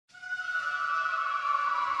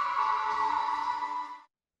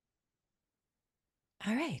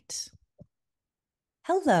All right.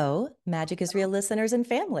 Hello, Magic is Real listeners and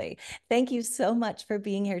family. Thank you so much for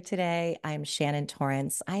being here today. I'm Shannon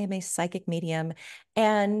Torrance. I am a psychic medium,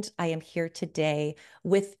 and I am here today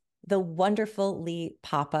with the wonderful Lee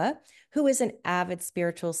Papa, who is an avid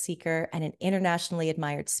spiritual seeker and an internationally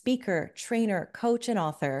admired speaker, trainer, coach, and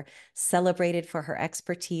author, celebrated for her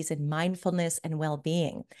expertise in mindfulness and well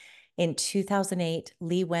being. In 2008,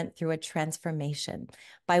 Lee went through a transformation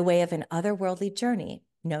by way of an otherworldly journey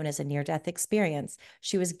known as a near-death experience.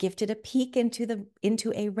 She was gifted a peek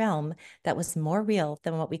into a realm that was more real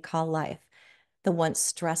than what we call life. The once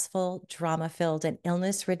stressful, drama-filled, and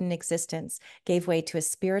illness-ridden existence gave way to a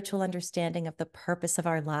spiritual understanding of the purpose of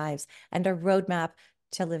our lives and a roadmap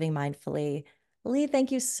to living mindfully. Lee,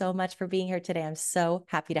 thank you so much for being here today. I'm so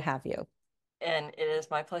happy to have you. And it is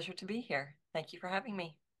my pleasure to be here. Thank you for having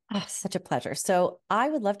me. Oh, such a pleasure. So I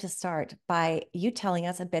would love to start by you telling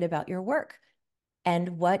us a bit about your work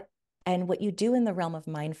and what you do in the realm of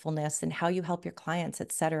mindfulness and how you help your clients,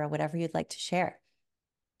 et cetera, whatever you'd like to share.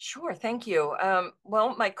 Sure, thank you.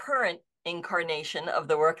 Well, my current incarnation of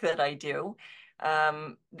the work that I do,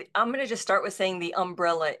 I'm going to just start with saying the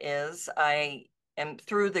umbrella is I am,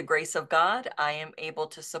 through the grace of God, I am able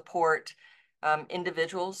to support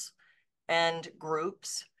individuals and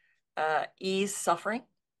groups ease suffering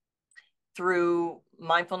through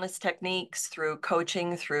mindfulness techniques, through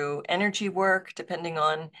coaching, through energy work, depending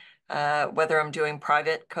on whether I'm doing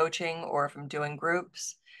private coaching or if I'm doing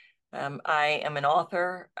groups. I am an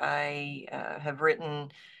author. I have written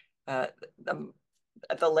uh, the,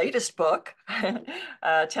 the latest book,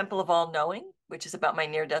 Temple of All Knowing, which is about my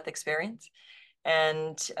near-death experience,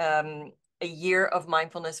 and A Year of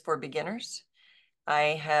Mindfulness for Beginners.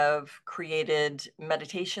 I have created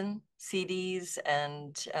meditation CDs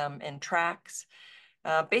and tracks.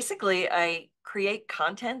 Basically, I create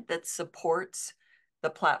content that supports the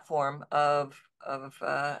platform of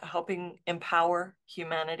helping empower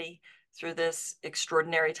humanity through this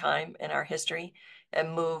extraordinary time in our history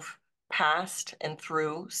and move past and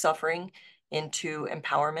through suffering into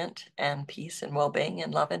empowerment and peace and well-being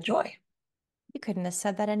and love and joy. You couldn't have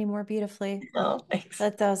said that any more beautifully. Oh, thanks.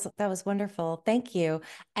 That was wonderful. Thank you.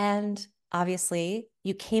 And obviously,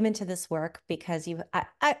 you came into this work because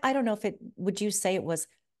I don't know if it would you say it was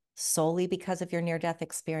solely because of your near-death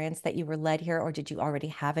experience that you were led here, or did you already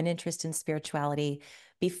have an interest in spirituality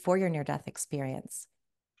before your near-death experience?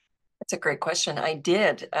 That's a great question. I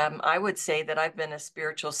did. I would say that I've been a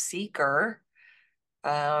spiritual seeker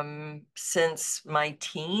since my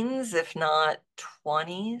teens, if not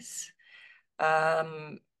 20s.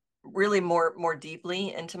 Um, Really more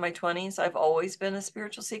deeply into my 20s. I've always been a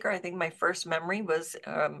spiritual seeker. I think my first memory was,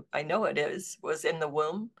 I know it is, was in the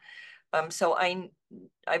womb.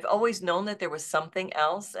 I've always known that there was something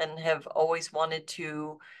else and have always wanted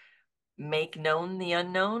to make known the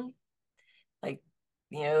unknown. Like,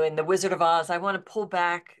 in The Wizard of Oz, I want to pull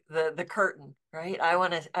back the curtain, right? I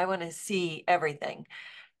want to see everything.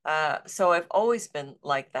 So I've always been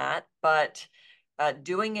like that, but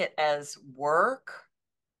doing it as work,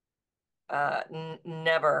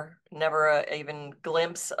 never a even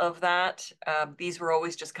glimpse of that. These were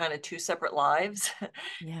always just kind of two separate lives,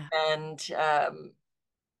 Yeah.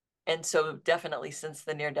 and so definitely since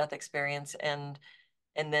the near-death experience, and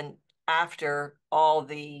then after all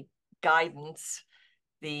the guidance,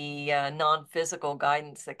 the non-physical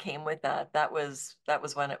guidance that came with that, that was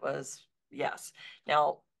when it was yes.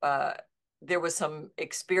 Now, there was some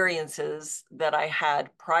experiences that I had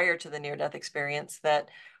prior to the near-death experience that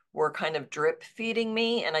were kind of drip feeding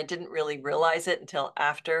me, and I didn't really realize it until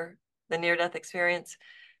after the near-death experience,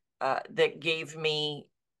 that gave me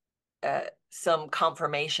some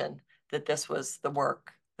confirmation that this was the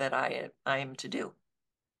work that I am to do.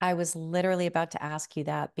 I was literally about to ask you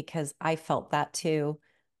that because I felt that too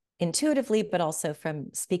intuitively, but also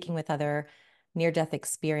from speaking with other near-death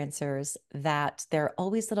experiencers, that there are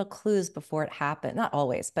always little clues before it happened. Not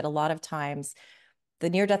always, but a lot of times the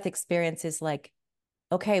near-death experience is like,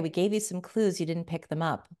 okay, we gave you some clues, you didn't pick them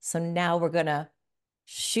up. So now we're gonna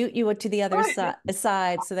shoot you to the other Right.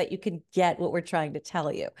 side so that you can get what we're trying to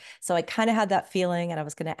tell you. So I kind of had that feeling, and I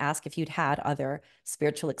was going to ask if you'd had other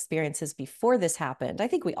spiritual experiences before this happened. I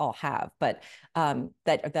think we all have, but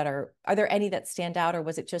that are there any that stand out, or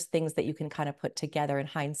was it just things that you can kind of put together in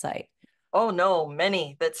hindsight? Oh no,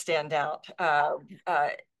 many that stand out.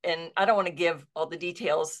 And I don't want to give all the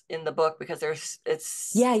details in the book because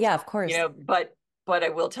it's, Yeah, yeah, of course. but I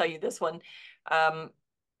will tell you this one. Um,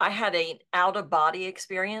 I had an out of body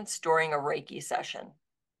experience during a Reiki session.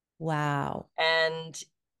 Wow. And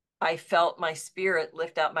I felt my spirit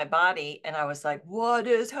lift out my body, and I was like, what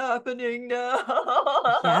is happening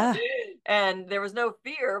now? Yeah. And there was no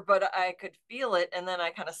fear, but I could feel it. And then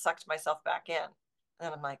I kind of sucked myself back in.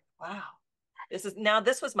 And I'm like, wow,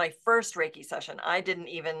 this was my first Reiki session. I didn't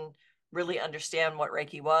even really understand what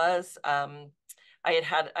Reiki was. I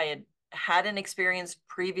had had an experience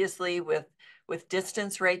previously with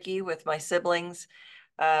distance Reiki with my siblings,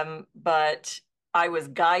 but I was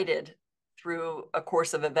guided through a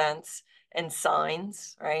course of events and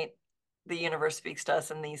signs, right? The universe speaks to us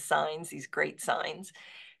in these signs, these great signs.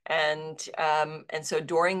 And so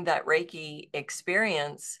during that Reiki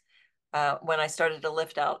experience, when I started to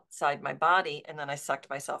lift outside my body and then I sucked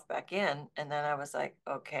myself back in, and then I was like,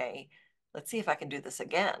 okay, let's see if I can do this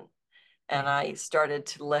again. And Right. I started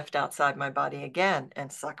to lift outside my body again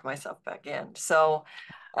and suck myself back in. So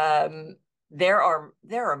um, there are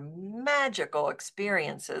magical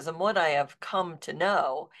experiences, and what I have come to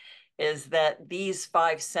know is that these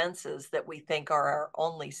five senses that we think are our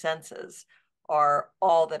only senses are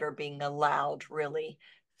all that are being allowed really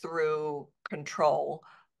through control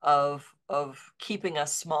of keeping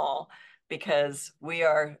us small, because we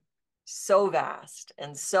are so vast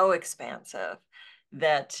and so expansive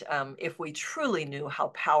that if we truly knew how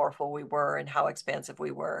powerful we were and how expansive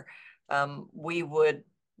we were, we would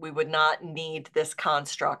not need this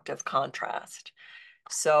construct of contrast.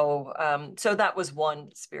 So that was one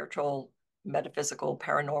spiritual, metaphysical,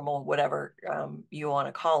 paranormal, whatever you want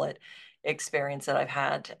to call it, experience that I've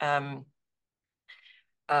had.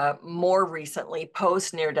 More recently,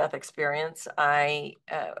 post near-death experience, I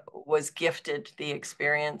was gifted the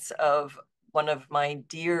experience of one of my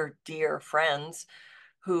dear, dear friends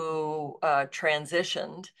who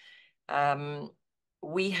transitioned. um,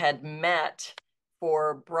 we had met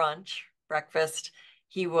for brunch, breakfast.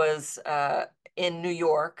 He was in New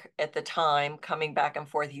York at the time, coming back and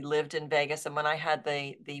forth. He lived in Vegas, and when I had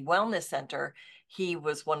the wellness center, he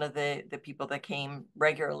was one of the people that came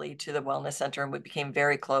regularly to the wellness center, and we became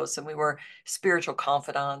very close. And we were spiritual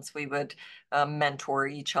confidants. We would mentor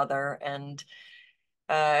each other, and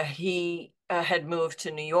he had moved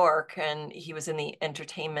to New York, and he was in the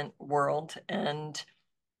entertainment world, and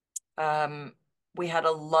um, we had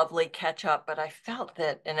a lovely catch up, but I felt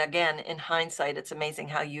that, and again, in hindsight, it's amazing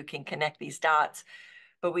how you can connect these dots.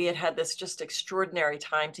 But we had had this just extraordinary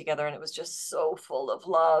time together, and it was just so full of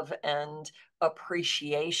love and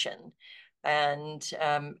appreciation. And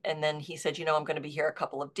then he said, I'm going to be here a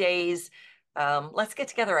couple of days. Let's get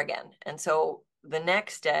together again. And so the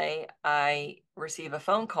next day, I receive a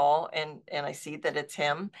phone call, and I see that it's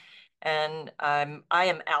him, and I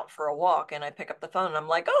am out for a walk, and I pick up the phone, and I'm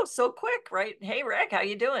like, oh, so quick, right? Hey, Rick, how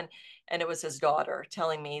you doing? And it was his daughter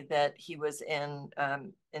telling me that he was in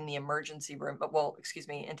the emergency room, well, excuse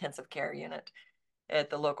me, intensive care unit at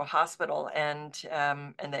the local hospital, and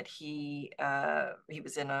that he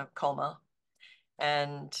was in a coma,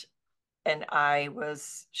 and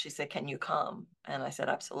she said, can you come? And I said,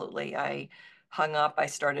 absolutely. I hung up. I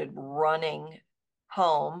started running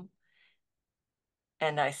home,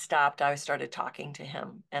 and I stopped. I started talking to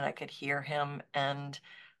him, and I could hear him. And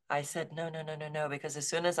I said, no, no, no, no, no, because as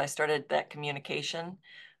soon as I started that communication,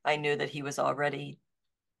 I knew that he was already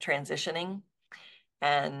transitioning.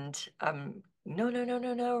 And no, no, no,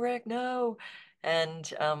 no, no, Rick, no.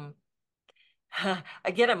 And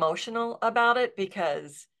I get emotional about it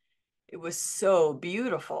because it was so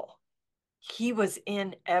beautiful. He was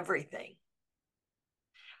in everything.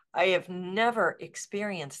 I have never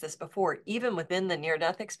experienced this before, even within the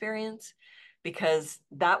near-death experience, because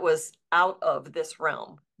that was out of this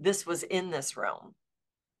realm. This was in this realm.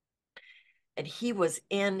 And he was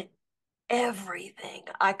in everything.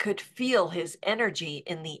 I could feel his energy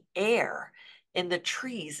in the air, in the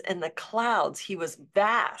trees, in the clouds. He was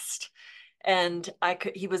vast. And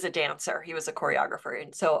he was a dancer, he was a choreographer.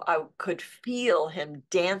 And so I could feel him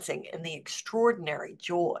dancing in the extraordinary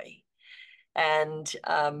joy. And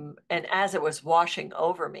as it was washing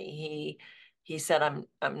over me, he said,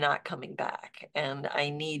 I'm not coming back, and I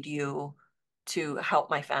need you to help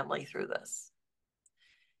my family through this.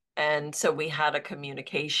 And so we had a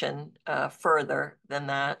communication further than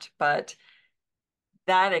that, but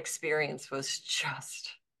that experience was just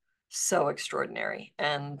so extraordinary.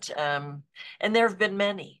 And there have been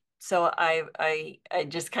many. So I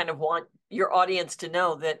just kind of want your audience to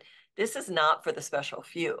know that this is not for the special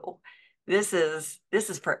few. This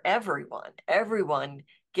is for everyone. Everyone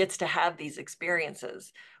gets to have these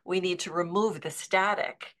experiences. We need to remove the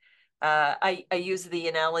static. I use the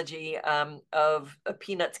analogy of a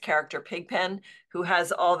Peanuts character, Pigpen, who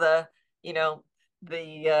has all the, you know,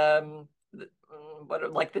 the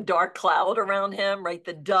like the dark cloud around him, right?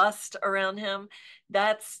 The dust around him.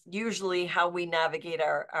 That's usually how we navigate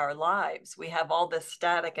our lives. We have all this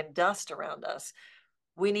static and dust around us.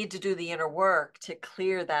 We need to do the inner work to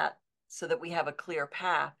clear that so that we have a clear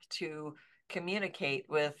path to communicate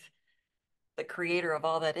with the creator of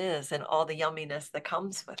all that is and all the yumminess that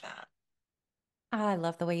comes with that. Ah, I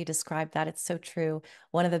love the way you described that. It's so true.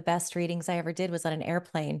 One of the best readings I ever did was on an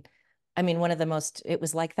airplane. I mean, one of the most, it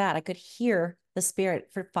was like that. I could hear the spirit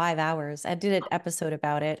for 5 hours. I did an episode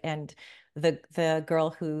about it, and the girl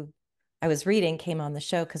who I was reading came on the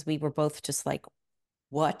show because we were both just like,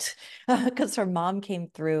 what? Because her mom came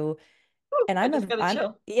through, and I just got to I'm,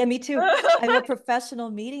 chill. yeah, me too. I'm a professional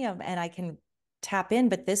medium and I can tap in,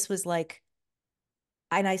 but this was like,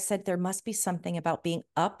 and I said there must be something about being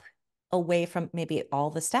up away from maybe all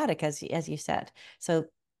the static as you said. So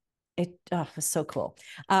it was so cool.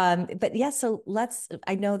 But yeah, so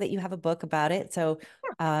I know that you have a book about it. So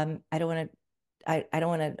I don't want to I don't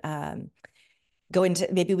want to go into,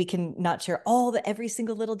 maybe we can not share every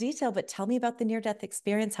single little detail, but tell me about the near death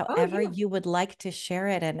experience, Oh however yeah. you would like to share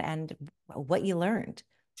it, and what you learned.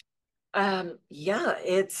 Yeah,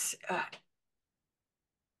 it's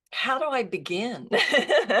how do I begin?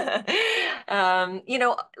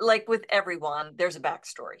 Like with everyone, there's a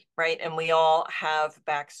backstory, right? And we all have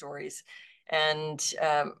backstories. And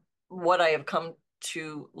what I have come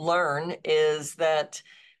to learn is that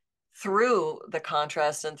through the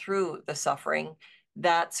contrast and through the suffering,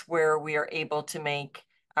 that's where we are able to make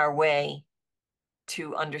our way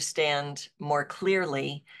to understand more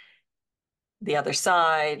clearly the other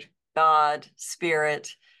side, God,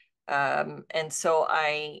 spirit. And so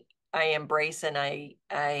I embrace and I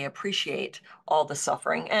appreciate all the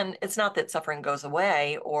suffering. And it's not that suffering goes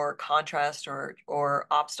away or contrast or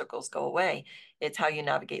obstacles go away. It's how you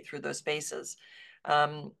navigate through those spaces.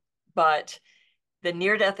 But the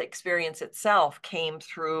near-death experience itself came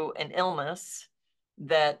through an illness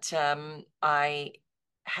that I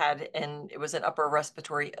had, and it was an upper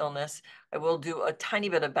respiratory illness. I will do a tiny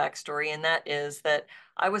bit of backstory, and that is that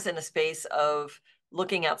I was in a space of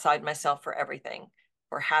looking outside myself for everything,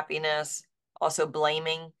 for happiness, also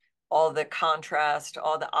blaming all the contrast,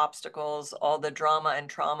 all the obstacles, all the drama and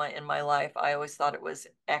trauma in my life. I always thought it was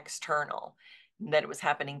external, that it was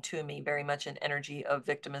happening to me, very much an energy of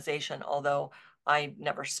victimization, although I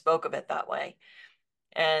never spoke of it that way.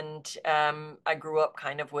 And I grew up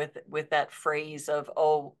kind of with that phrase of,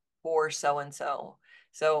 oh, poor so and so.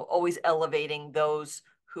 So always elevating those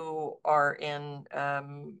who are in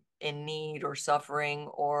need or suffering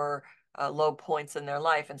or low points in their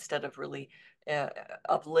life instead of really uh,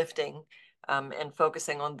 uplifting and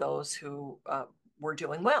focusing on those who were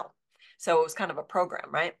doing well. So it was kind of a program,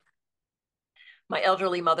 right? My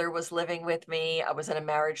elderly mother was living with me. I was in a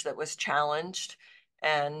marriage that was challenged.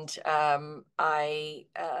 And I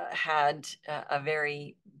had a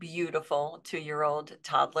very beautiful 2-year-old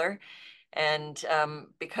toddler. And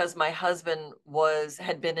because my husband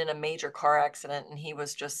had been in a major car accident and he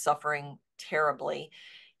was just suffering terribly,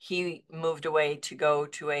 he moved away to go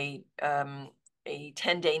to a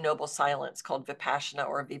 10-day noble silence called Vipassana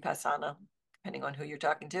or Vipassana, depending on who you're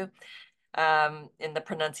talking to, in the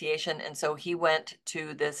pronunciation. And so he went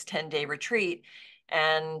to this 10-day retreat,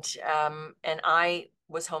 and I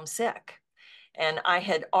was homesick. And I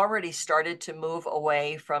had already started to move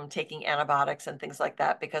away from taking antibiotics and things like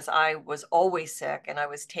that because I was always sick and I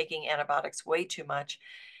was taking antibiotics way too much.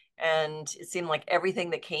 And it seemed like everything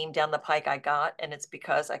that came down the pike I got. And it's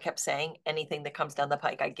because I kept saying anything that comes down the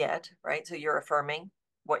pike I get, right? So you're affirming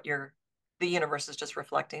the universe is just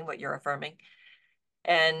reflecting what you're affirming.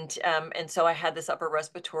 And so I had this upper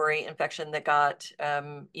respiratory infection that got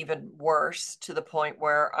even worse to the point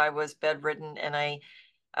where I was bedridden and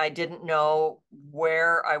I didn't know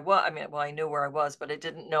where I was. I mean, well, I knew where I was, but I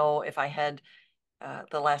didn't know if I had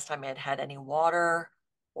the last time I had had any water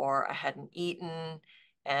or I hadn't eaten.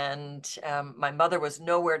 And my mother was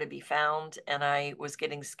nowhere to be found, and I was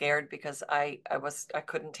getting scared because I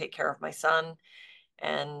couldn't take care of my son.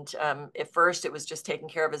 And at first, it was just taking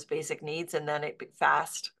care of his basic needs, and then it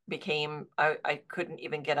fast became I couldn't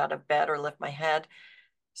even get out of bed or lift my head.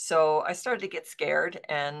 So I started to get scared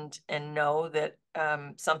and know that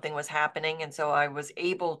something was happening, and so I was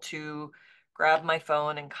able to grab my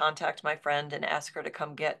phone and contact my friend and ask her to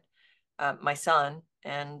come get my son,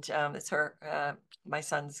 and it's her my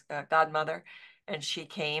son's godmother, and she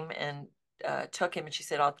came and took him, and she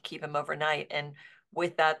said, "I'll keep him overnight." And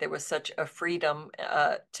with that, there was such a freedom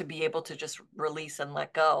to be able to just release and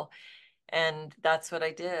let go. And that's what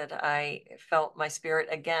I did. I felt my spirit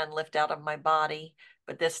again lift out of my body,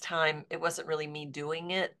 but this time it wasn't really me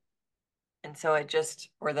doing it. And so I just,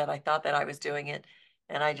 or that I thought that I was doing it,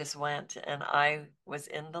 and I just went and I was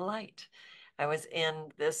in the light. I was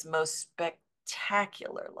in this most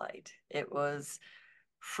spectacular light. It was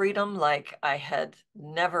freedom like I had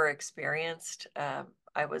never experienced.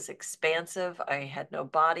 I was expansive. I had no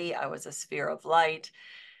body. I was a sphere of light.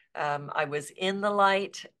 I was in the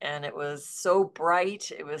light and it was so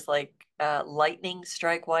bright. It was like lightning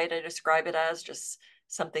strike white, I describe it as just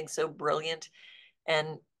something so brilliant.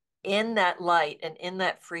 And in that light and in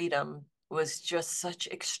that freedom was just such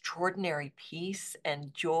extraordinary peace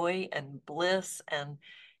and joy and bliss and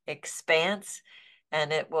expanse.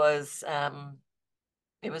 And it was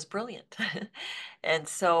brilliant. And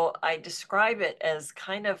so I describe it as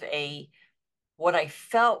kind of what I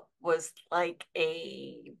felt was like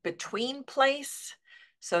a between place.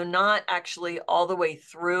 So not actually all the way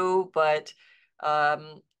through, but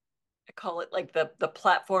I call it like the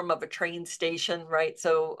platform of a train station, right?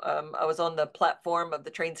 So I was on the platform of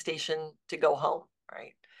the train station to go home,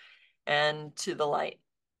 right? And to the light.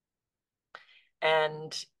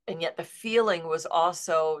 And yet the feeling was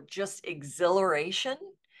also just exhilaration,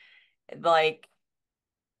 like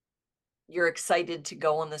you're excited to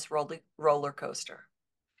go on this roller coaster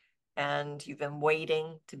and you've been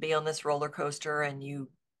waiting to be on this roller coaster and you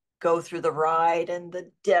go through the ride and the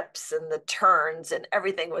dips and the turns and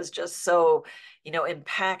everything was just so,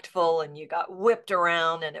 impactful and you got whipped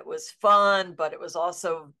around and it was fun, but it was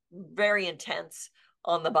also very intense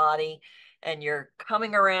on the body. And you're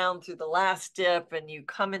coming around through the last dip and you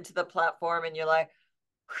come into the platform and you're like,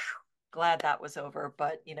 glad that was over,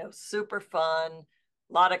 but super fun,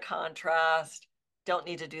 a lot of contrast. Don't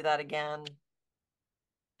need to do that again.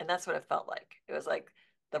 And that's what it felt like. It was like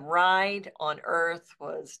the ride on Earth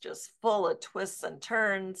was just full of twists and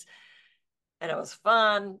turns, and it was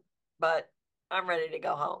fun, but I'm ready to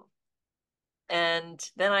go home. And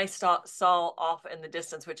then I saw off in the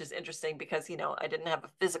distance, which is interesting because, I didn't have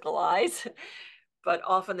a physical eyes, but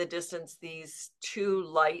off in the distance, these two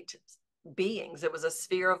light beings. It was a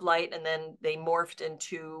sphere of light, and then they morphed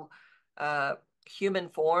into human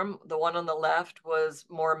form. The one on the left was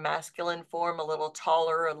more masculine form, a little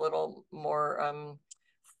taller, a little more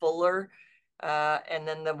fuller. And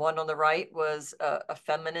then the one on the right was a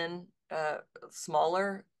feminine,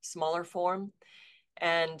 smaller form.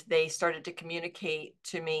 And they started to communicate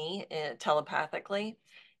to me telepathically,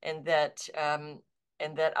 and that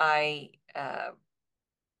I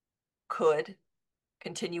could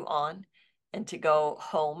continue on and to go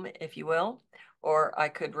home, if you will, or I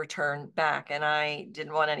could return back. And I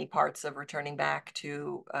didn't want any parts of returning back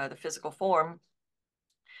to the physical form.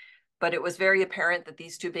 But it was very apparent that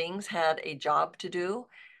these two beings had a job to do.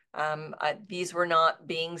 These were not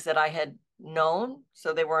beings that I had known.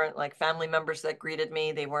 So they weren't like family members that greeted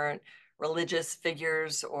me. They weren't religious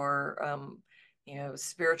figures or,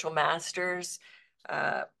 spiritual masters.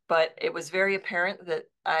 But it was very apparent that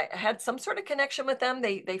I had some sort of connection with them.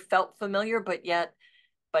 They felt familiar, but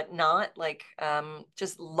not like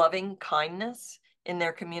just loving kindness in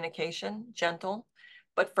their communication, gentle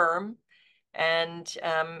but firm. And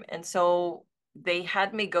so they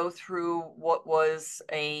had me go through what was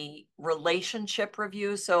a relationship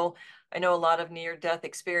review. So I know a lot of near-death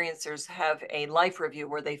experiencers have a life review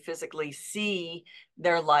where they physically see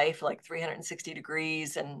their life like 360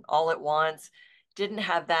 degrees and all at once. Didn't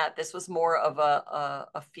have that. This was more of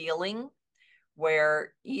a feeling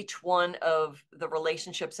where each one of the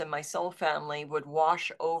relationships in my soul family would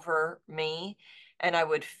wash over me, and I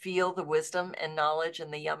would feel the wisdom and knowledge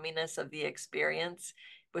and the yumminess of the experience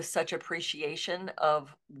with such appreciation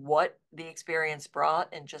of what the experience brought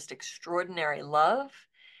and just extraordinary love.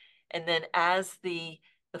 And then as the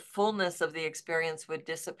fullness of the experience would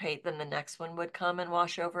dissipate, then the next one would come and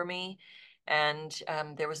wash over me. And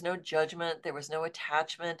there was no judgment, there was no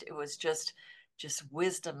attachment. It was just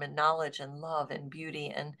wisdom and knowledge and love and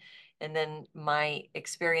beauty. And then my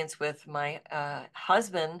experience with my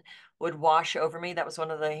husband would wash over me. That was one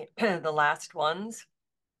of the the last ones.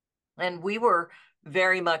 And we were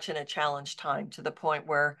very much in a challenge time to the point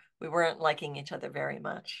where we weren't liking each other very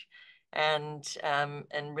much. And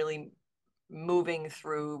really moving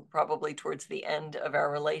through probably towards the end of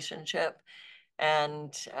our relationship.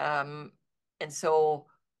 And so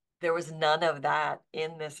there was none of that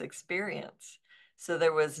in this experience. So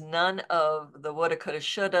there was none of the woulda, coulda,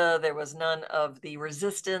 shoulda. There was none of the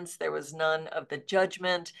resistance. There was none of the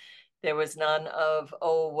judgment. There was none of,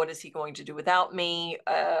 oh, what is he going to do without me?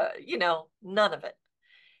 None of it.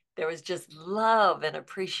 There was just love and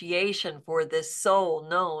appreciation for this soul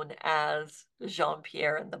known as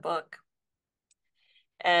Jean-Pierre in the book.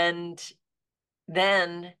 And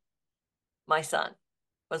then my son.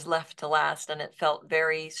 was left to last. And it felt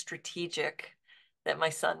very strategic that my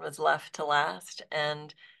son was left to last.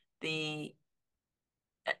 And the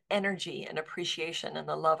energy and appreciation and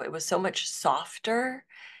the love, it was so much softer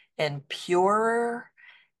and purer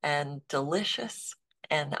and delicious.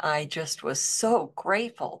 And I just was so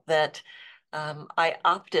grateful that I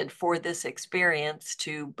opted for this experience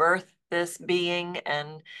to birth this being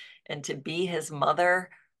and to be his mother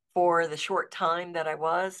for the short time that I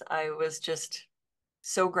was. I was just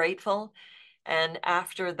so grateful. And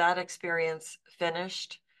after that experience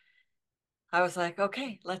finished, I was like,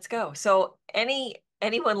 okay, let's go. So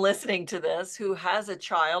anyone listening to this who has a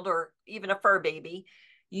child or even a fur baby,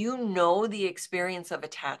 you know the experience of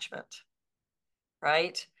attachment,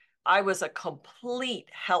 right? I was a complete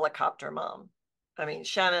helicopter mom. I mean,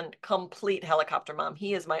 Shannon, complete helicopter mom.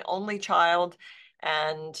 He is my only child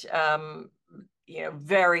and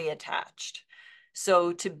very attached.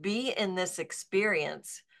 So to be in this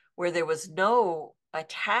experience where there was no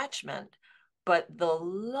attachment, but the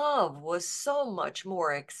love was so much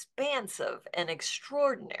more expansive and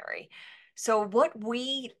extraordinary. So what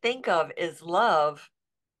we think of as love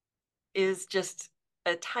is just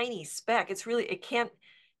a tiny speck. It's really, it can't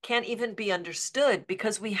even be understood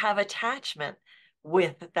because we have attachment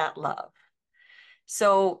with that love.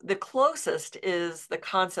 So the closest is the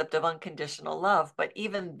concept of unconditional love, but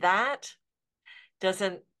even that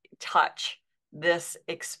doesn't touch this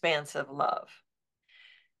expansive love.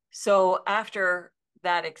 So after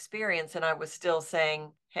that experience, and I was still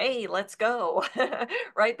saying, hey, let's go,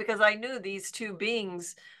 right? Because I knew these two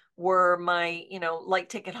beings were my, light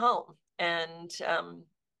ticket home. And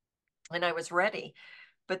I was ready.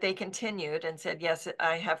 But they continued and said, yes,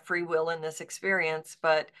 I have free will in this experience,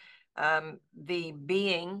 but the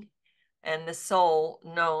being and the soul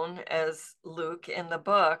known as Luke in the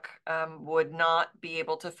book would not be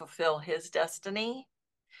able to fulfill his destiny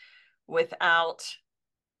without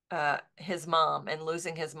his mom and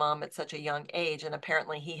losing his mom at such a young age. And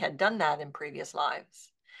apparently he had done that in previous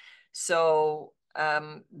lives. So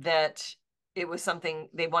that it was something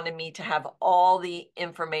they wanted me to have all the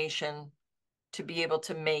information to be able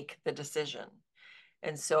to make the decision.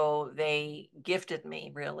 And so they gifted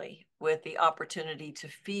me really with the opportunity to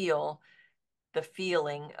feel the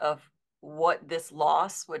feeling of what this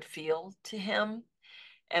loss would feel to him.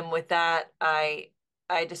 And with that, I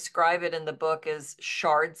describe it in the book as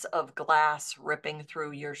shards of glass ripping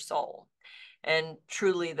through your soul. And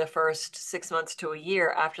truly, the first 6 months to a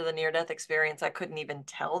year after the near death experience, I couldn't even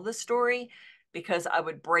tell the story because I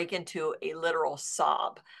would break into a literal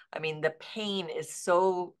sob. I mean, the pain is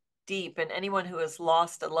so deep, and anyone who has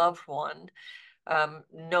lost a loved one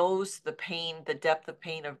knows the pain, the depth of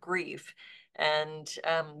pain of grief. And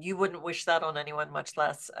you wouldn't wish that on anyone, much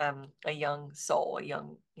less a young soul, a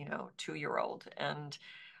young, 2-year-old. And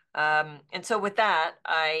so with that,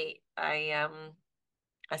 I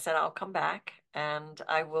said, I'll come back and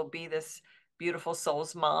I will be this beautiful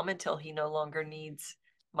soul's mom until he no longer needs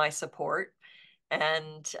my support.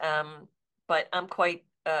 And, but I'm quite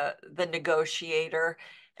the negotiator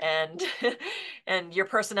and, and your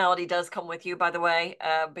personality does come with you, by the way,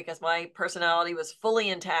 because my personality was fully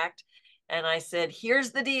intact. And I said,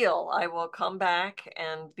 here's the deal. I will come back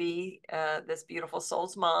and be this beautiful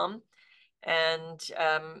soul's mom and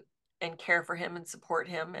and care for him and support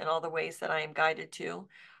him in all the ways that I am guided to.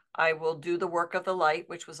 I will do the work of the light,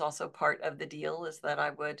 which was also part of the deal, is that I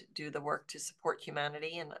would do the work to support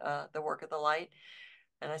humanity and the work of the light.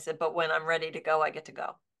 And I said, but when I'm ready to go, I get to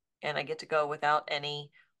go. And I get to go without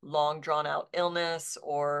any long drawn out illness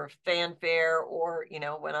or fanfare or,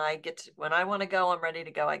 when I want to go, I'm ready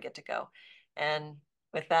to go, I get to go. And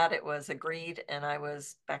with that, it was agreed and I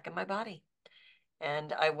was back in my body.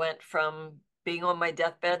 And I went from being on my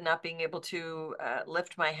deathbed, not being able to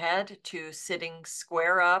lift my head, to sitting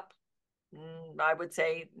square up. I would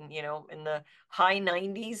say, in the high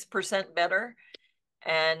 90s% better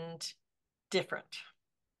and different.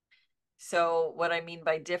 So, what I mean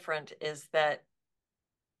by different is that,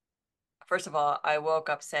 first of all, I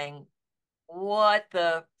woke up saying, what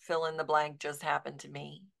the fill in the blank just happened to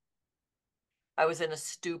me? I was in a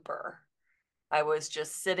stupor. I was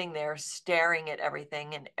just sitting there staring at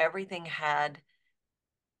everything, and everything had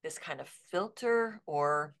this kind of filter,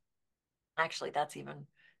 or actually that's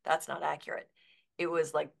not accurate. It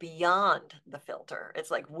was like beyond the filter.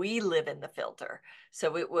 It's like we live in the filter.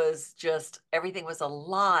 So it was just everything was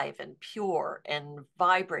alive and pure and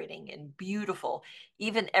vibrating and beautiful.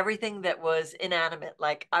 Even everything that was inanimate,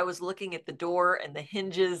 like I was looking at the door and the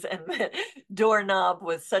hinges and the doorknob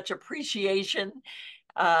with such appreciation.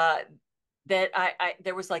 uh that I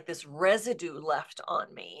there was like this residue left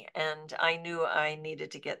on me, and I knew I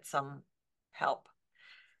needed to get some help.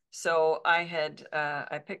 So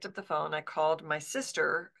I picked up the phone. I called my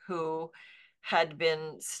sister, who had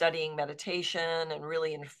been studying meditation and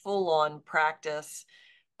really in full on practice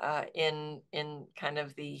in kind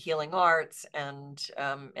of the healing arts and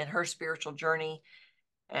in her spiritual journey.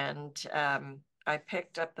 And I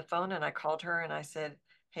picked up the phone and I called her and I said,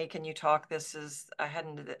 "Hey, can you talk? I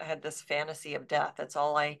hadn't had this fantasy of death. That's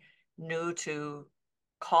all I knew to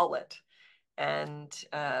call it." And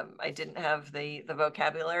I didn't have the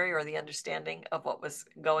vocabulary or the understanding of what was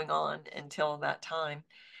going on until that time.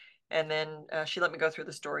 And then she let me go through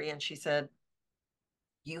the story, and she said,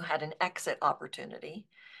 "You had an exit opportunity."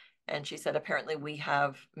 And she said, "Apparently, we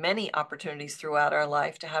have many opportunities throughout our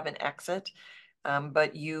life to have an exit,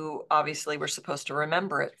 but you obviously were supposed to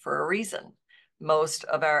remember it for a reason. Most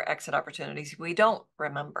of our exit opportunities we don't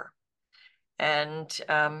remember." And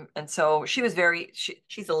so she's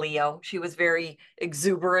a Leo. She was very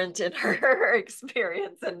exuberant in her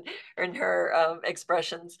experience and in her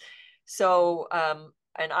expressions. So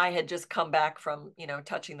and I had just come back from,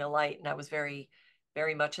 touching the light, and I was very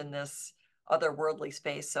much in this otherworldly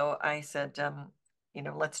space. So I said,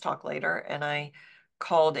 let's talk later. And I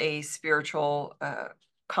called a spiritual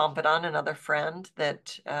confidant, another friend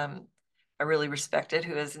that I really respected,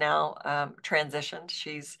 who is now transitioned.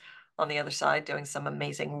 She's on the other side doing some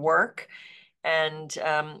amazing work. And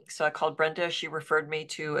so I called Brenda. She referred me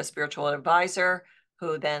to a spiritual advisor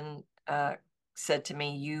who then said to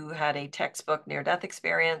me, "You had a textbook near-death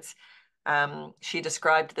experience." She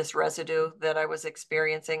described this residue that I was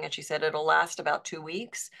experiencing, and she said it'll last about 2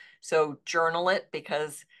 weeks. So journal it,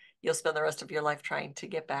 because you'll spend the rest of your life trying to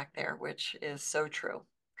get back there, which is so true.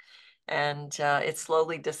 And it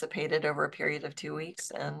slowly dissipated over a period of 2 weeks.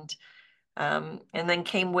 And then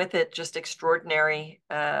came with it just extraordinary,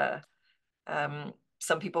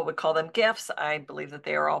 some people would call them gifts. I believe that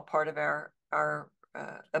they are all part of our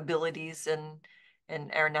abilities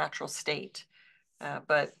and our natural state.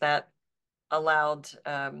 But that allowed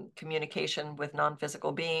communication with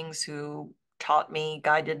non-physical beings who taught me,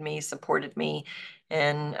 guided me, supported me,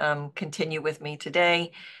 and continue with me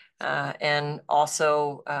today. And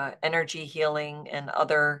also energy healing and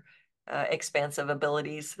other expansive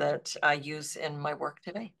abilities that I use in my work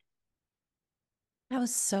today. That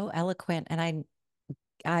was so eloquent. And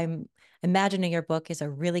I'm imagining your book is a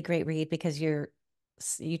really great read because you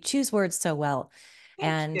choose words so well.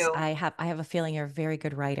 Thank And you. I have a feeling you're a very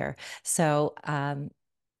good writer. So Thank you,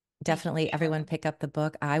 definitely everyone Shannon. pick up the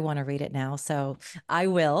book. I want to read it now, so I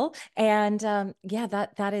will. And yeah,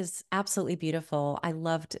 that is absolutely beautiful. I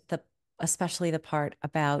loved especially the part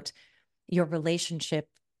about your relationship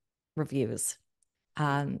reviews.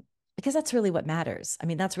 Um, because that's really what matters. I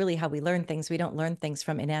mean, that's really how we learn things. We don't learn things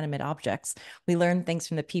from inanimate objects. We learn things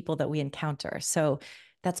from the people that we encounter. So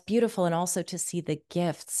that's beautiful. And also to see the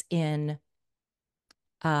gifts in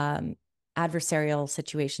um, adversarial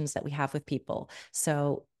situations that we have with people.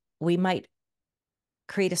 So we might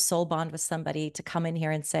create a soul bond with somebody to come in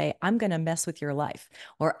here and say, "I'm going to mess with your life,"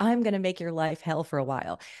 or "I'm going to make your life hell for a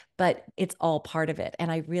while." But it's all part of it. And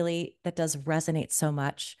that does resonate so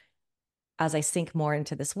much as I sink more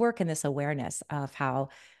into this work and this awareness of how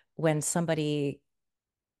when somebody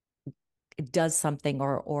does something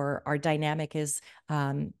or our dynamic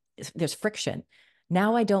there's friction.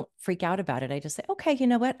 Now I don't freak out about it. I just say, "Okay, you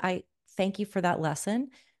know what? I thank you for that lesson.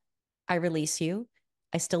 I release you.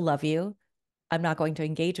 I still love you. I'm not going to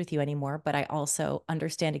engage with you anymore, but I also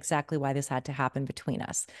understand exactly why this had to happen between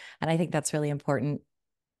us." And I think that's really important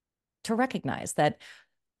to recognize that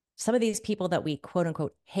some of these people that we quote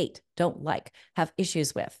unquote hate, don't like, have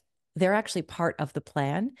issues with, they're actually part of the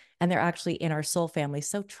plan and they're actually in our soul family.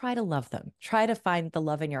 So try to love them. Try to find the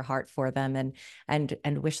love in your heart for them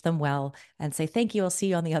and wish them well and say, "Thank you. I'll see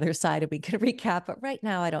you on the other side." And we can recap. But right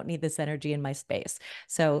now I don't need this energy in my space.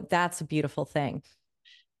 So that's a beautiful thing.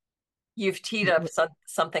 You've teed up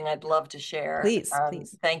something I'd love to share. Please,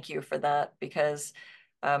 please. Thank you for that, because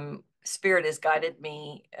Spirit has guided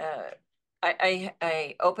me.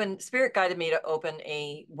 Spirit guided me to open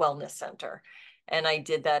a wellness center, and I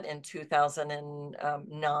did that in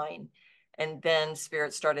 2009. And then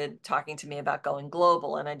Spirit started talking to me about going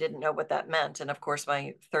global, and I didn't know what that meant. And of course,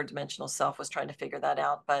 my third dimensional self was trying to figure that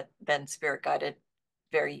out. But then Spirit guided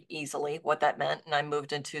very easily what that meant. And I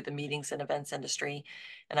moved into the meetings and events industry,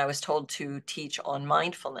 and I was told to teach on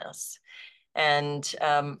mindfulness. And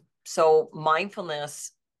so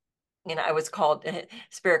mindfulness, I was called,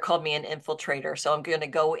 Spirit called me an infiltrator. So I'm going to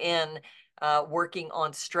go in working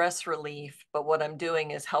on stress relief, but what I'm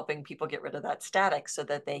doing is helping people get rid of that static so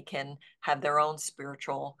that they can have their own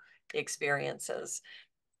spiritual experiences.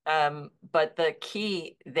 But the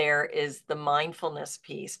key there is the mindfulness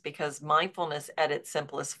piece, because mindfulness at its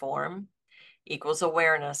simplest form equals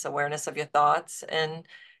awareness, awareness of your thoughts and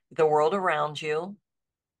the world around you,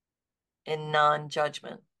 and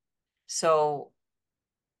non-judgment. So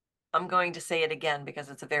I'm going to say it again because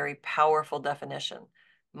it's a very powerful definition.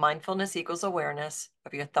 Mindfulness equals awareness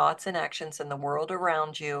of your thoughts and actions in the world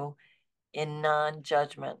around you in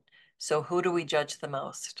non-judgment. So who do we judge the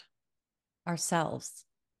most? Ourselves.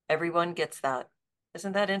 Everyone gets that.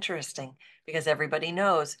 Isn't that interesting? Because everybody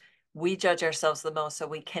knows we judge ourselves the most. So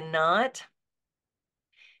we cannot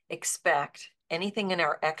expect anything in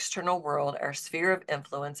our external world, our sphere of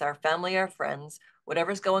influence, our family, our friends,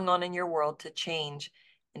 whatever's going on in your world to change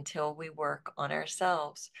until we work on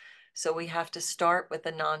ourselves. So we have to start with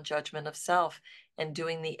the non-judgment of self and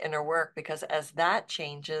doing the inner work, because as that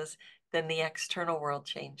changes, then the external world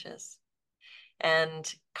changes.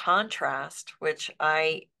 And contrast, which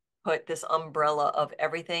I put this umbrella of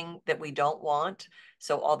everything that we don't want.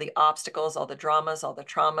 So all the obstacles, all the dramas, all the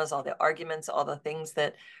traumas, all the arguments, all the things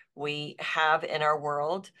that we have in our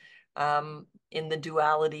world, in the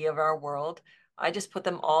duality of our world, I just put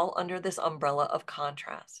them all under this umbrella of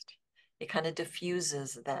contrast. It kind of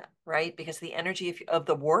diffuses that, right? Because the energy of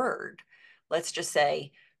the word, let's just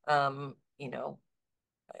say, you know,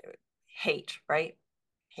 hate, right?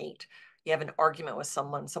 Hate. You have an argument with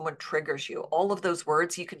someone triggers you. All of those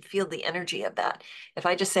words, you can feel the energy of that. If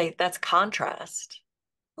I just say that's contrast,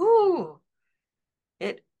 ooh,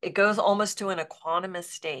 it goes almost to an equanimous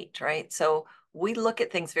state, right? So we look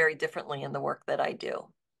at things very differently in the work that I do.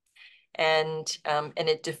 And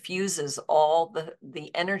it diffuses all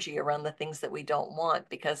the energy around the things that we don't want,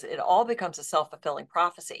 because it all becomes a self-fulfilling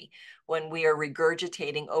prophecy when we are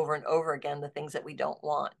regurgitating over and over again the things that we don't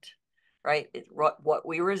want, right? What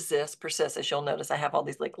we resist persists. As you'll notice, I have all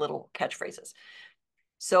these like little catchphrases.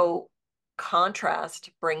 So contrast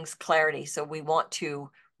brings clarity. So we want to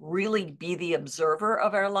really be the observer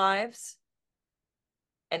of our lives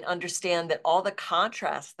and understand that all the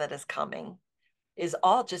contrast that is coming is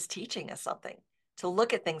all just teaching us something, to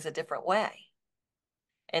look at things a different way.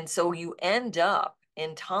 And so you end up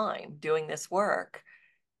in time doing this work,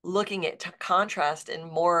 looking at contrast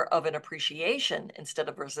in more of an appreciation instead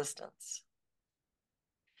of resistance.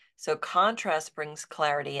 So contrast brings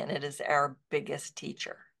clarity, and it is our biggest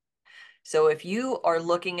teacher. So if you are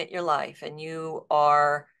looking at your life and you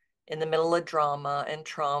are in the middle of drama and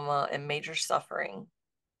trauma and major suffering,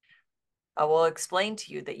 I will explain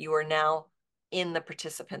to you that you are now in the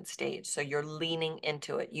participant stage. So you're leaning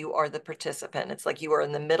into it. You are the participant. It's like you are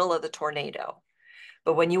in the middle of the tornado.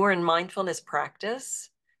 But when you are in mindfulness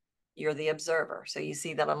practice, you're the observer. So you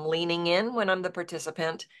see that I'm leaning in when I'm the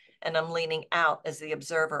participant, and I'm leaning out as the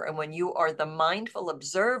observer. And when you are the mindful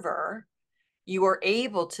observer, you are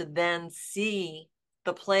able to then see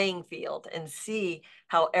the playing field and see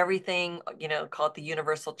how everything, call it the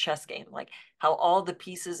universal chess game, like how all the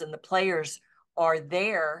pieces and the players are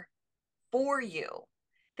there for you.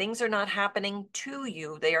 Things are not happening to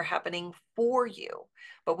you, they are happening for you.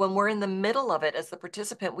 But when we're in the middle of it as the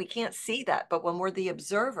participant, we can't see that. But when we're the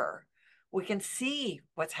observer, we can see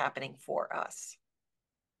what's happening for us.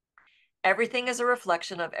 Everything is a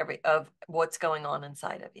reflection of what's going on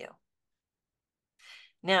inside of you.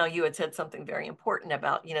 Now, you had said something very important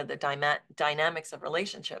about, the dynamics of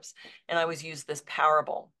relationships. And I always use this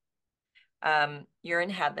parable. You're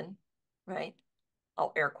in heaven, right?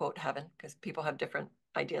 I'll air quote heaven because people have different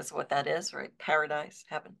ideas of what that is, right? Paradise,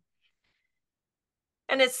 heaven.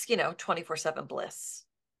 And it's, 24/7 bliss.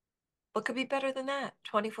 What could be better than that?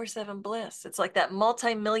 24/7 bliss. It's like that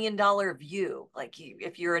multi-million-dollar view. Like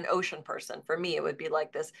if you're an ocean person, for me, it would be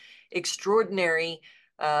like this extraordinary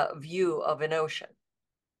view of an ocean.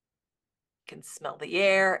 You can smell the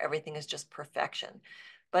air. Everything is just perfection.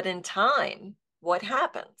 But in time, what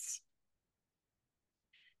happens?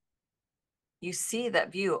 You see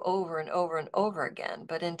that view over and over and over again,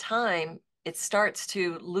 but in time, it starts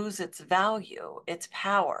to lose its value, its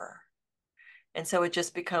power. And so it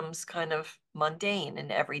just becomes kind of mundane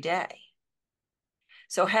and everyday.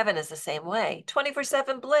 So heaven is the same way,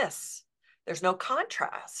 24/7 bliss. There's no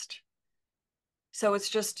contrast. So it's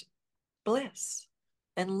just bliss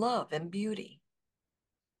and love and beauty.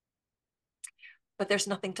 But there's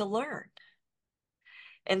nothing to learn.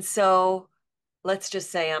 And so let's just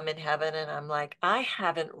say I'm in heaven and I'm like, I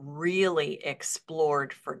haven't really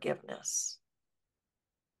explored forgiveness.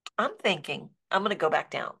 I'm thinking I'm going to go back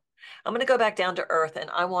down. I'm going to go back down to earth and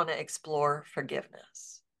I want to explore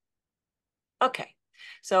forgiveness. Okay.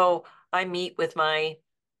 So I meet with my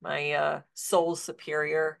soul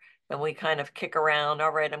superior and we kind of kick around.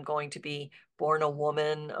 All right, I'm going to be born a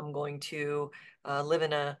woman. I'm going to live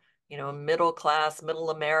in a, middle class,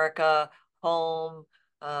 middle America home.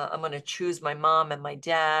 I'm going to choose my mom and my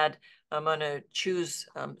dad. I'm going to choose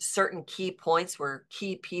certain key points where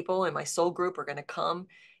key people in my soul group are going to come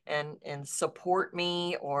and support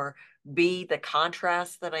me or be the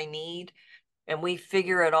contrast that I need. And we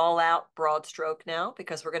figure it all out broad stroke now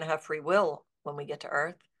because we're going to have free will when we get to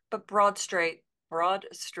Earth, but broad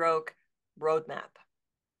stroke roadmap.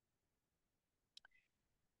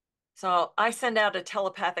 So I send out a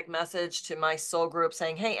telepathic message to my soul group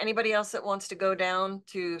saying, hey, anybody else that wants to go down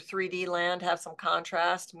to 3D land, have some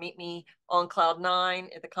contrast, meet me on cloud nine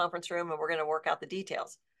at the conference room, and we're going to work out the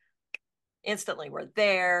details. Instantly, we're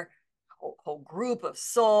there, whole group of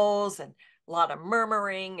souls, and a lot of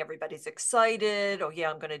murmuring. Everybody's excited. Oh, yeah,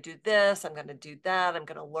 I'm going to do this. I'm going to do that. I'm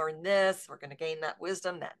going to learn this. We're going to gain that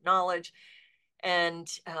wisdom, that knowledge. And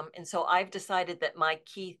so I've decided that my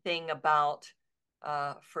key thing about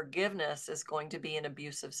forgiveness is going to be an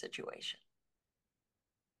abusive situation.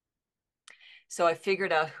 So I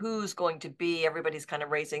figured out who's going to be. Everybody's kind of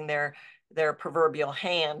raising their proverbial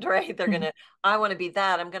hand, right? They're gonna, I want to be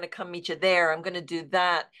that. I'm gonna come meet you there. I'm gonna do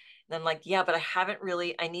that. And I'm like, yeah, but I haven't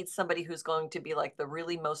really. I need somebody who's going to be like the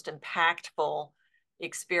really most impactful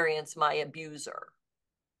experience, my abuser.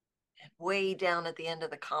 And way down at the end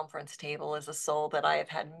of the conference table is a soul that I have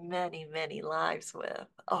had many, many lives with.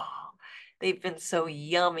 Oh, they've been so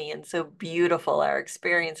yummy and so beautiful, our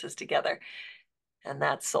experiences together. And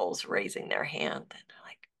that soul's raising their hand and they're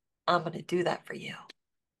like, I'm going to do that for you.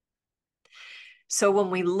 So when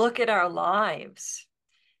we look at our lives,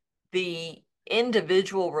 the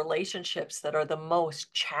individual relationships that are the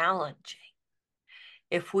most challenging,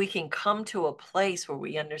 if we can come to a place where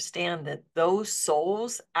we understand that those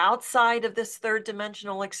souls outside of this third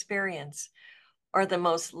dimensional experience are the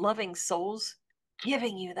most loving souls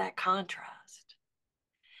giving you that contrast,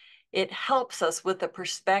 it helps us with the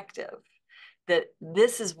perspective that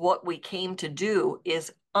this is what we came to do,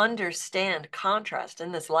 is understand contrast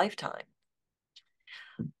in this lifetime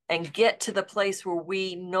and get to the place where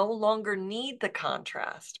we no longer need the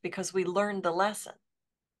contrast because we learned the lesson.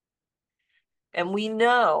 And we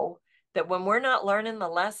know that when we're not learning the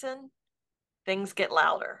lesson, things get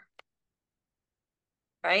louder,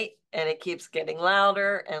 right? And it keeps getting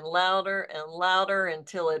louder and louder and louder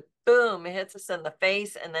until it, boom, it hits us in the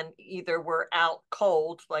face. And then either we're out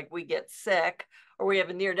cold, like we get sick, or we have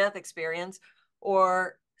a near death experience,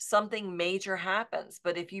 or something major happens.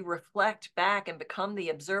 But if you reflect back and become the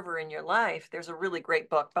observer in your life, there's a really great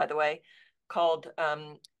book, by the way, called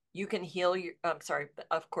You Can Heal Your, I'm sorry,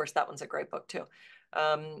 of course, that one's a great book too.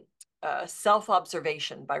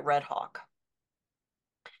 Self-Observation by Red Hawk.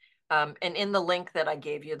 And in the link that I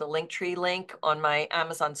gave you, the Linktree link on my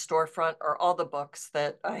Amazon storefront, are all the books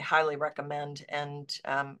that I highly recommend. And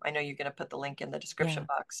I know you're going to put the link in the description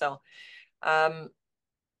Yeah. box. So um,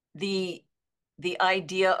 the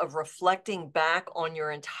idea of reflecting back on your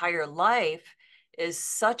entire life is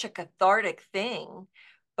such a cathartic thing,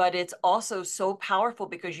 but it's also so powerful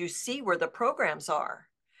because you see where the programs are.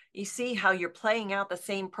 You see how you're playing out the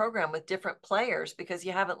same program with different players because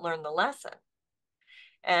you haven't learned the lesson.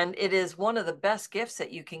 And it is one of the best gifts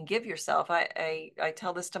that you can give yourself. I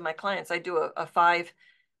tell this to my clients. I do a 5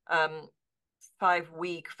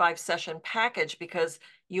 week, 5 session package because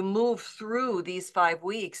you move through these 5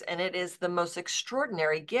 weeks and it is the most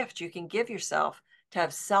extraordinary gift you can give yourself to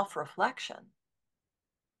have self-reflection.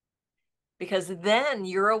 Because then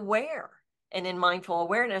you're aware. And in mindful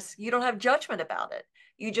awareness, you don't have judgment about it.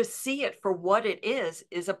 You just see it for what it is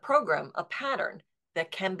a program, a pattern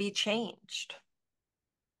that can be changed.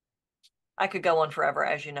 I could go on forever,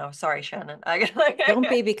 as you know. Sorry, Shannon. Don't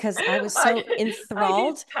be, because I was so I get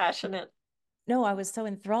enthralled. passionate. No, I was so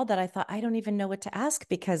enthralled that I thought, I don't even know what to ask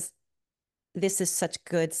because this is such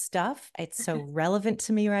good stuff. It's so relevant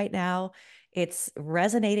to me right now. It's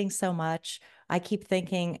resonating so much. I keep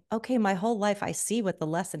thinking, okay, my whole life I see what the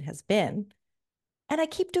lesson has been, and I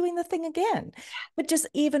keep doing the thing again. But just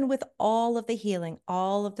even with all of the healing,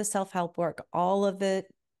 all of the self-help work, all of the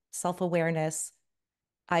self-awareness,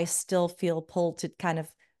 I still feel pulled to kind of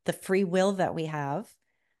the free will that we have,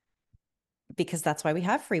 because that's why we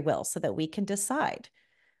have free will, so that we can decide,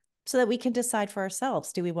 for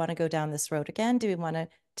ourselves. Do we want to go down this road again? Do we want to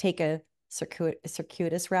take a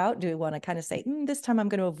circuitous route? Do we want to kind of say, this time I'm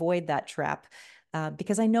going to avoid that trap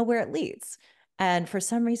because I know where it leads? And for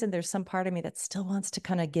some reason, there's some part of me that still wants to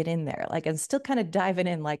kind of get in there, like, and still kind of diving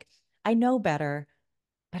in, like, I know better.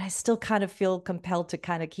 but I still kind of feel compelled to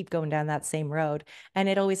kind of keep going down that same road. And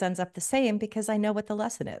it always ends up the same because I know what the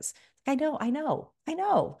lesson is. I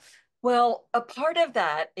know. Well, a part of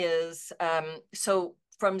that is so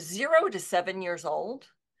from 0 to 7 years old,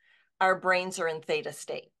 our brains are in theta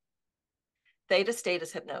state. Theta state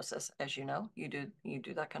is hypnosis, as you know. You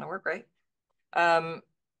do that kind of work, right? Um,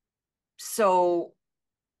 so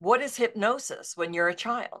what is hypnosis when you're a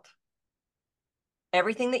child?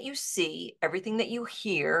 Everything that you see, everything that you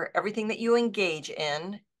hear, everything that you engage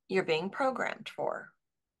in, you're being programmed for.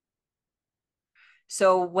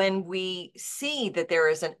 So when we see that there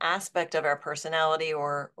is an aspect of our personality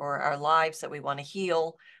or our lives that we want to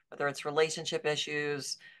heal, whether it's relationship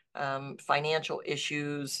issues, financial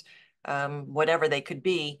issues, whatever they could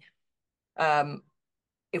be, um,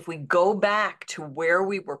 if we go back to where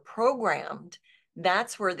we were programmed,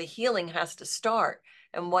 that's where the healing has to start.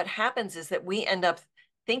 And what happens is that we end up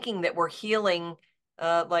thinking that we're healing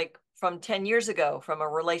like from 10 years ago, from a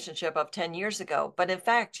relationship of 10 years ago. But in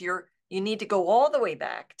fact, you need to go all the way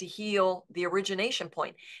back to heal the origination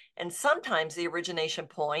point. And sometimes the origination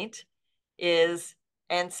point is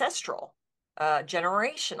ancestral,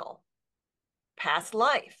 generational, past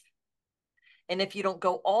life. And if you don't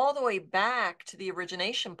go all the way back to the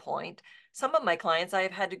origination point, some of my clients, I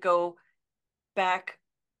have had to go back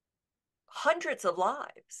hundreds of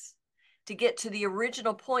lives to get to the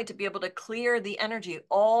original point to be able to clear the energy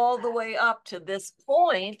all the way up to this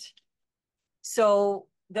point so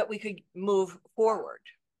that we could move forward.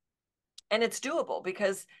 And it's doable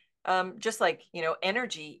because just like,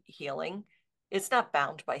 energy healing, it's not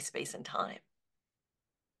bound by space and time.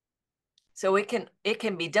 So it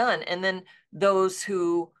can be done. And then those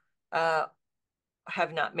who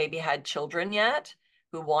have not maybe had children yet,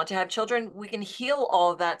 who want to have children, we can heal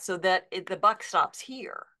all of that so that the buck stops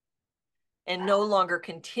here and no longer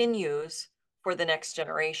continues for the next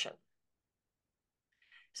generation.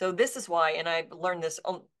 So this is why, and I've learned this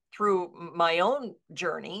through my own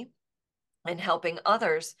journey and helping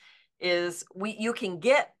others, is you can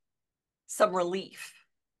get some relief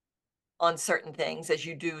on certain things as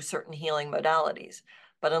you do certain healing modalities.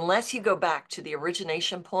 But unless you go back to the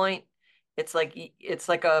origination point, it's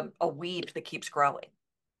like a weed that keeps growing.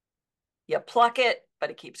 You pluck it, but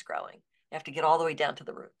it keeps growing. You have to get all the way down to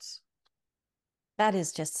the roots. That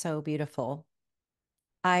is just so beautiful.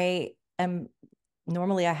 I am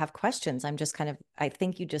normally I have questions. I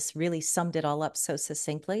think you just really summed it all up so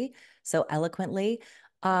succinctly, so eloquently.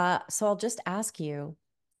 So I'll just ask you,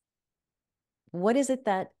 what is it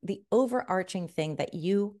that the overarching thing that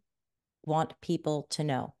you want people to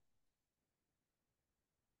know?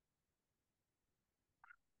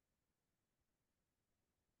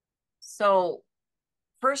 So,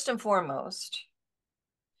 first and foremost,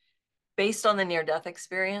 based on the near death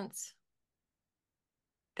experience,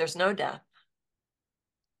 there's no death,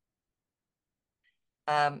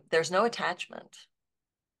 there's no attachment,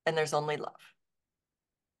 and there's only love.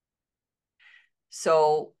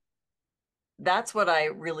 So, that's what I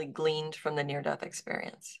really gleaned from the near death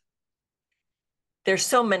experience. There's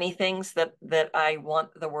so many things that I want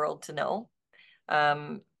the world to know.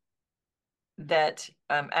 Um, that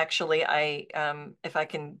actually if I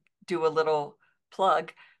can do a little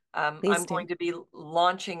plug, Please I'm going do. to be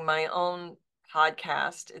launching my own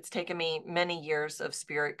podcast. It's taken me many years of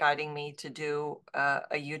spirit guiding me to do a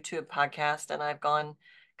YouTube podcast, and I've gone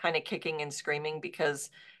kind of kicking and screaming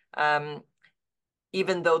because um,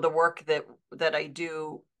 even though the work that I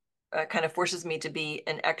do kind of forces me to be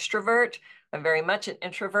an extrovert, I'm very much an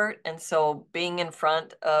introvert, and so being in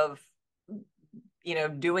front of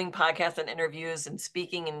doing podcasts and interviews and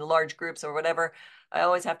speaking in large groups or whatever, I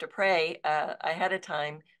always have to pray ahead of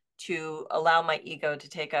time to allow my ego to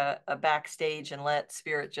take a backstage and let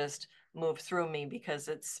spirit just move through me, because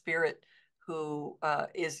it's spirit who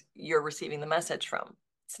is you're receiving the message from.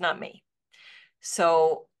 It's not me.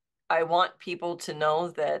 So I want people to know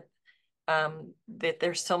that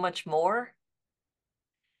there's so much more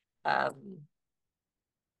um,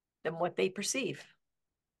 than what they perceive.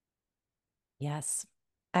 Yes.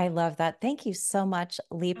 I love that. Thank you so much,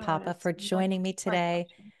 Lee Oh, Papa, it's for joining me my today.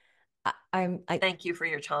 pleasure. I Thank you for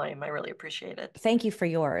your time. I really appreciate it. thank you for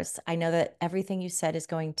yours. I know that everything you said is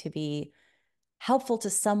going to be helpful to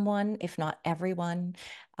someone, if not everyone.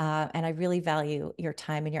 And I really value your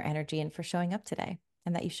time and your energy and for showing up today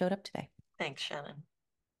and that you showed up today. Thanks, Shannon.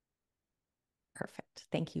 Perfect.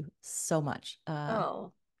 Thank you so much.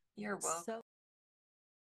 Oh, you're welcome. So